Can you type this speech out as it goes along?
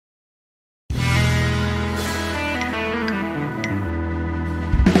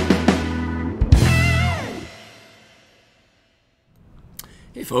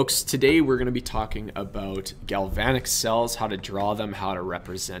Hey folks, today we're going to be talking about galvanic cells, how to draw them, how to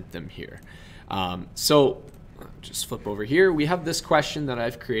represent them here. So just flip over here. We have this question that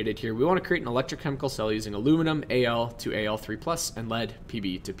I've created here. We want to create an electrochemical cell using aluminum Al to Al3+, and lead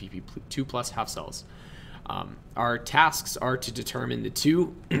Pb to Pp2+ half cells. Our tasks are to determine the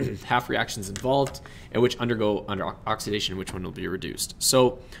two half reactions involved and which undergo under oxidation, which one will be reduced.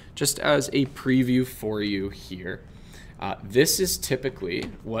 So just as a preview for you here, this is typically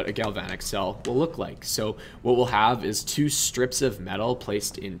what a galvanic cell will look like. So what we'll have is two strips of metal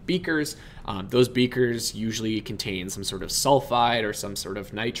placed in beakers. Those beakers usually contain some sort of sulfide or some sort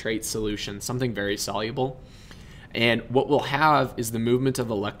of nitrate solution, something very soluble. And what we'll have is the movement of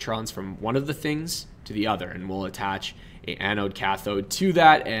electrons from one of the things to the other, and we'll attach an anode cathode to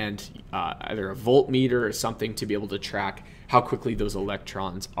that and either a voltmeter or something to be able to track how quickly those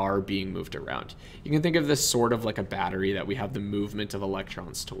electrons are being moved around. You can think of this sort of like a battery, that we have the movement of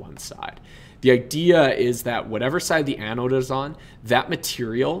electrons to one side. The idea is that whatever side the anode is on, that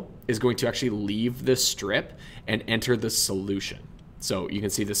material is going to actually leave the strip and enter the solution. So you can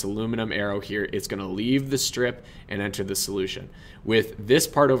see this aluminum arrow here, it's going to leave the strip and enter the solution. With this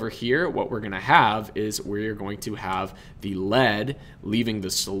part over here, what we're going to have is we're going to have the lead leaving the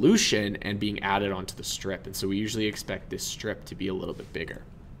solution and being added onto the strip. And so we usually expect this strip to be a little bit bigger.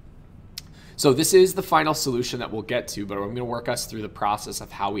 So this is the final solution that we'll get to, but I'm going to work us through the process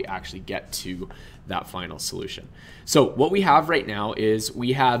of how we actually get to that final solution. So what we have right now is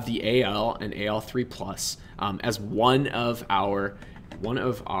we have the Al and Al3+ as one of our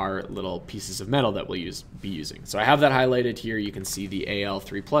little pieces of metal that we'll be using. So I have that highlighted here. You can see the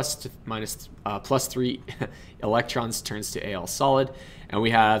Al3+ plus 3 electrons turns to Al solid, and we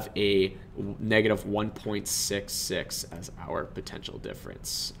have a negative 1.66 as our potential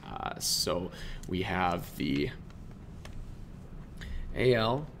difference. So we have the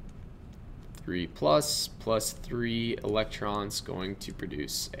Al3+ plus 3 electrons going to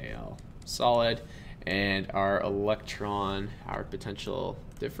produce Al solid, and our potential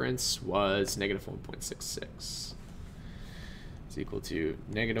difference was negative 1.66. It's equal to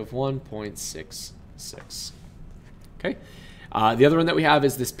negative 1.66. Okay. The other one that we have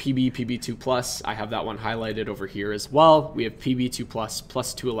is this Pb2+. I have that one highlighted over here as well. We have Pb2+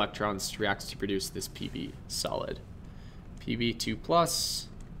 plus 2 electrons reacts to produce this Pb solid. Pb2+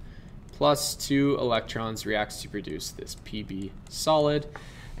 plus 2 electrons reacts to produce this Pb solid.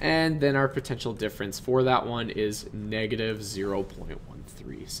 And then our potential difference for that one is negative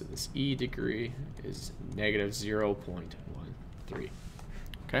 0.13. So this E degree is negative 0.13.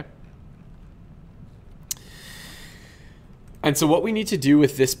 Okay. And so what we need to do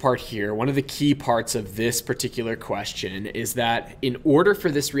with this part here, one of the key parts of this particular question, is that in order for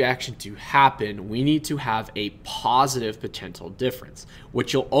this reaction to happen, we need to have a positive potential difference.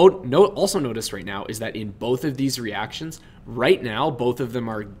 What you'll also notice right now is that in both of these reactions, right now, both of them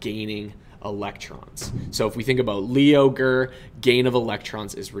are gaining electrons. So if we think about LEOGR, gain of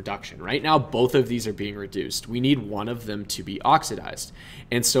electrons is reduction. Right now, both of these are being reduced. We need one of them to be oxidized.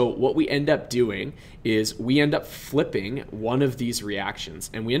 And so what we end up doing is we end up flipping one of these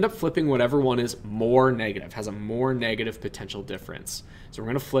reactions, and we end up flipping whatever one is more negative, has a more negative potential difference. So we're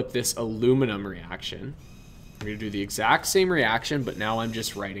going to flip this aluminum reaction. We're going to do the exact same reaction, but now I'm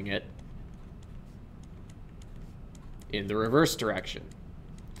just writing it in the reverse direction.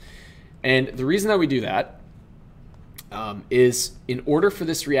 And the reason that we do that is in order for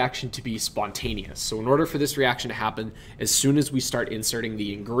this reaction to be spontaneous. So in order for this reaction to happen, as soon as we start inserting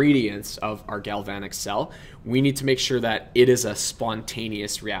the ingredients of our galvanic cell, we need to make sure that it is a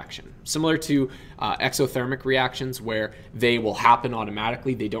spontaneous reaction. Similar to exothermic reactions, where they will happen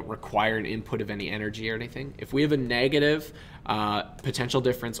automatically. They don't require an input of any energy or anything. If we have a negative potential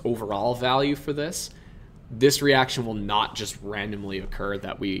difference overall value for this, this reaction will not just randomly occur in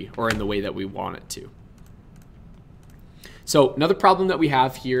the way that we want it to. So another problem that we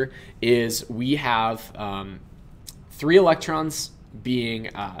have here is we have 3 electrons being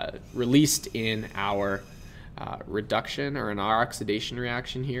released in our reduction or in our oxidation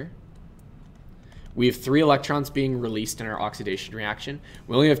reaction here. We have 3 electrons being released in our oxidation reaction.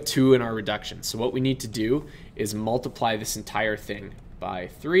 We only have 2 in our reduction. So what we need to do is multiply this entire thing by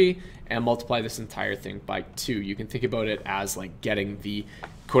 3 and multiply this entire thing by 2. You can think about it as like getting the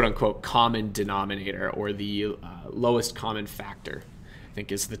quote-unquote common denominator, or the lowest common factor, I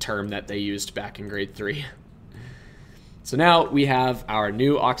think is the term that they used back in grade 3. So now we have our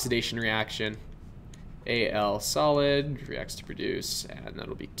new oxidation reaction. Al solid reacts to produce, and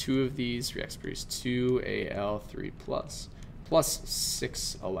that'll be 2 of these, reacts to produce 2 Al3+ plus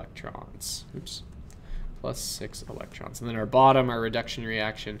 6 electrons. Oops. plus 6 electrons. And then our bottom, our reduction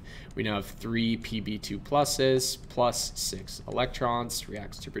reaction, we now have 3 Pb2 pluses plus 6 electrons,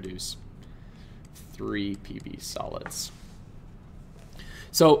 reacts to produce 3 Pb solids.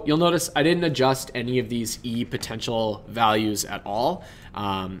 So you'll notice I didn't adjust any of these E potential values at all.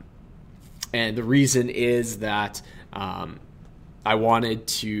 And the reason is that I wanted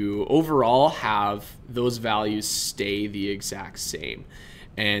to overall have those values stay the exact same.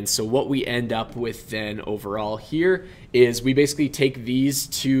 And so what we end up with then overall here is we basically take these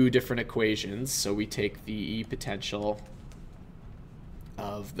two different equations. So we take the E potential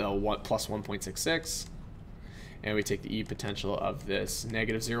of the plus 1.66, and we take the E potential of this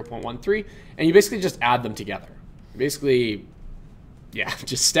negative 0.13, and you basically just add them together. Basically, yeah,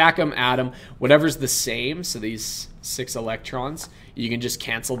 just stack them, add them, whatever's the same. So these 6 electrons, you can just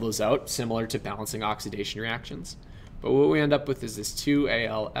cancel those out, similar to balancing oxidation reactions. But what we end up with is this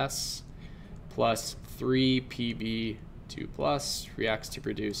 2AlS plus 3Pb2 plus reacts to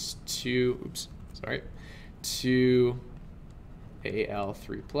produce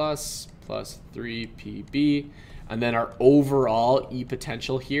 2Al3 plus 3Pb. And then our overall E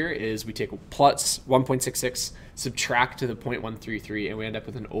potential here is we take plus 1.66, subtract to the 0.133, and we end up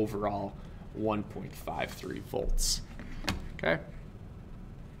with an overall 1.53 volts. Okay.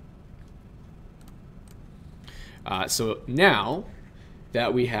 So now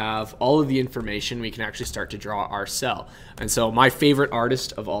that we have all of the information, we can actually start to draw our cell. And so my favorite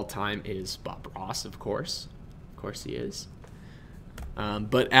artist of all time is Bob Ross, of course. Of course he is.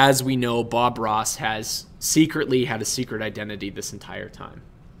 But as we know, Bob Ross has secretly had a secret identity this entire time.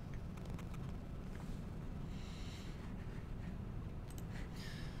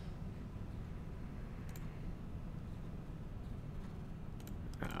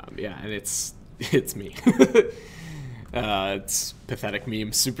 Yeah, and it's me. It's pathetic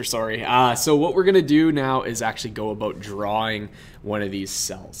meme. Super sorry. So what we're gonna do now is actually go about drawing one of these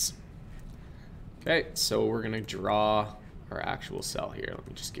cells. Okay, so we're gonna draw our actual cell here. Let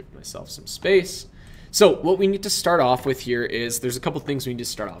me just give myself some space. So what we need to start off with here is there's a couple things we need to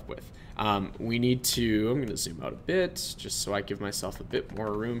start off with. We need to, I'm gonna zoom out a bit just so I give myself a bit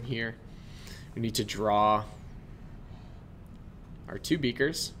more room here. We need to draw our 2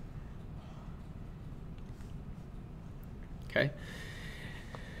 beakers. Okay.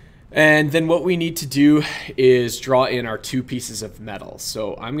 And then what we need to do is draw in our 2 pieces of metal.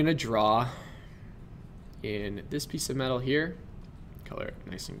 So I'm going to draw in this piece of metal here, color it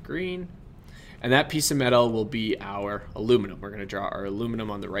nice and green. And that piece of metal will be our aluminum. We're going to draw our aluminum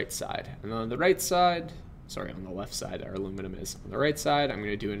on the right side. And on the right side, sorry, on the left side, our aluminum is. On the right side, I'm going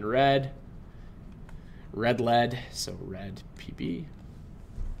to do in red lead, so red Pb.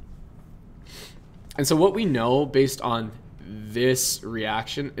 And so what we know based on this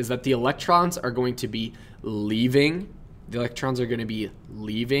reaction is that the electrons are going to be leaving. The electrons are going to be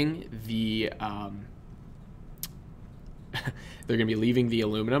leaving the they're going to be leaving the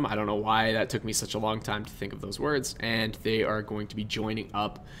aluminum. I don't know why that took me such a long time to think of those words. And they are going to be joining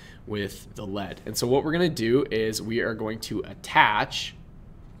up with the lead. And so what we're going to do is we are going to attach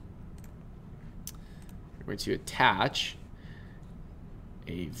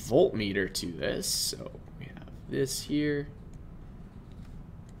a voltmeter to this. So we have this here,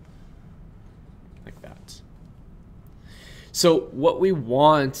 like that. So what we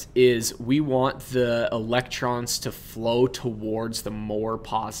want is we want the electrons to flow towards the more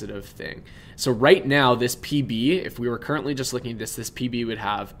positive thing. So right now, this Pb, if we were currently just looking at this Pb would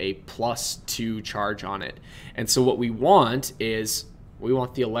have a +2 charge on it. And so what we want is we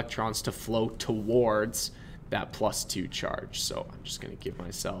want the electrons to flow towards that +2 charge. So I'm just going to give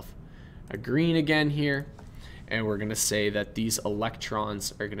myself a green again here. And we're going to say that these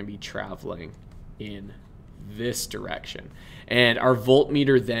electrons are going to be traveling in this direction. And our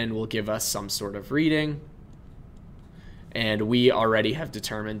voltmeter then will give us some sort of reading. And we already have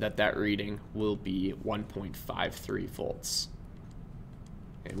determined that that reading will be 1.53 volts.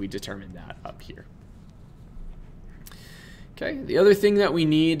 And we determined that up here. Okay, the other thing that we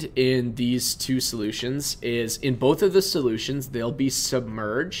need in these 2 solutions is in both of the solutions, they'll be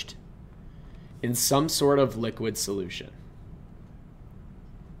submerged in some sort of liquid solution.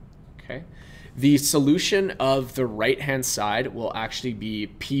 Okay. The solution of the right-hand side will actually be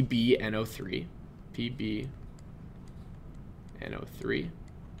PbNO3. PbNO3.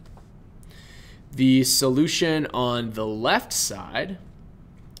 The solution on the left side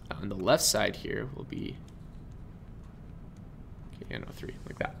here will be NO3,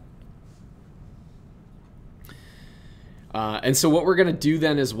 like that. And so what we're going to do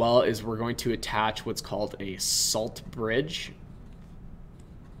then as well is we're going to attach what's called a salt bridge.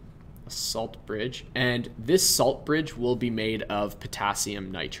 salt bridge, and this salt bridge will be made of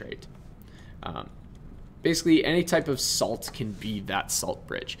potassium nitrate. Basically, any type of salt can be that salt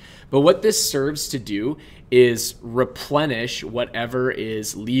bridge. But what this serves to do is replenish whatever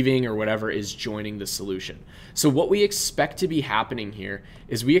is leaving or whatever is joining the solution. So what we expect to be happening here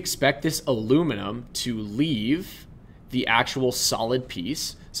is we expect this aluminum to leave the actual solid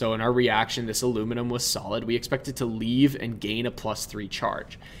piece. So in our reaction, this aluminum was solid. We expect it to leave and gain a +3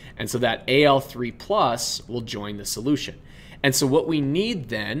 charge. And so that Al3 plus will join the solution. And so what we need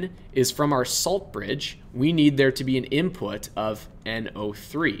then is from our salt bridge, we need there to be an input of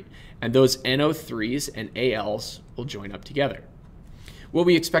NO3. And those NO3s and ALs will join up together. What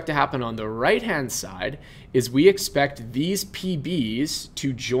we expect to happen on the right-hand side is we expect these PBs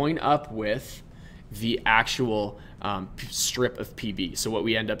to join up with the actual strip of PB. So what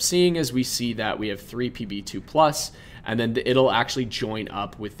we end up seeing is we see that we have 3 PB2 plus, and then it'll actually join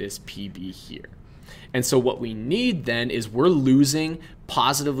up with this PB here. And so what we need then is we're losing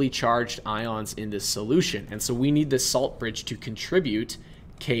positively charged ions in this solution. And so we need the salt bridge to contribute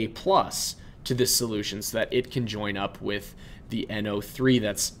K plus to this solution so that it can join up with the NO3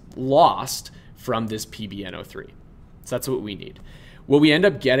 that's lost from this PbNO3. So that's what we need. What we end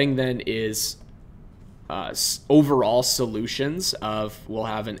up getting then is overall solutions of, we'll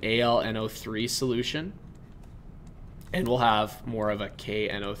have an AlNO3 solution, and we'll have more of a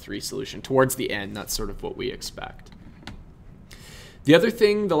KNO3 solution towards the end. That's sort of what we expect. The other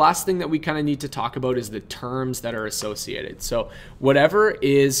thing, the last thing that we kind of need to talk about is the terms that are associated. So whatever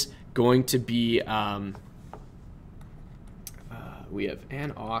is going to be, we have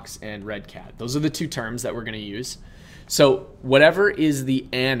anox and red cat. Those are the two terms that we're going to use. So whatever is the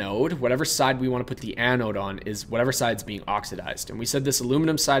anode, whatever side we want to put the anode on, is whatever side's being oxidized. And we said this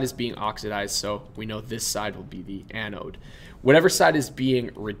aluminum side is being oxidized, so we know this side will be the anode. Whatever side is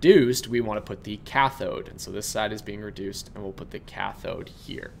being reduced, we want to put the cathode. And so this side is being reduced, and we'll put the cathode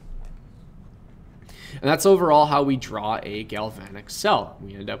here. And that's overall how we draw a galvanic cell.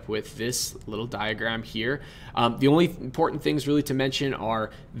 We end up with this little diagram here. The only important things really to mention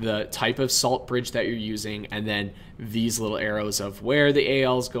are the type of salt bridge that you're using, and then these little arrows of where the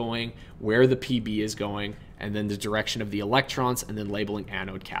Al is going, where the PB is going, and then the direction of the electrons, and then labeling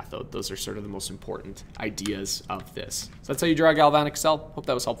anode, cathode. Those are sort of the most important ideas of this. So that's how you draw a galvanic cell. Hope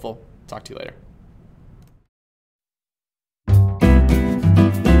that was helpful. Talk to you later.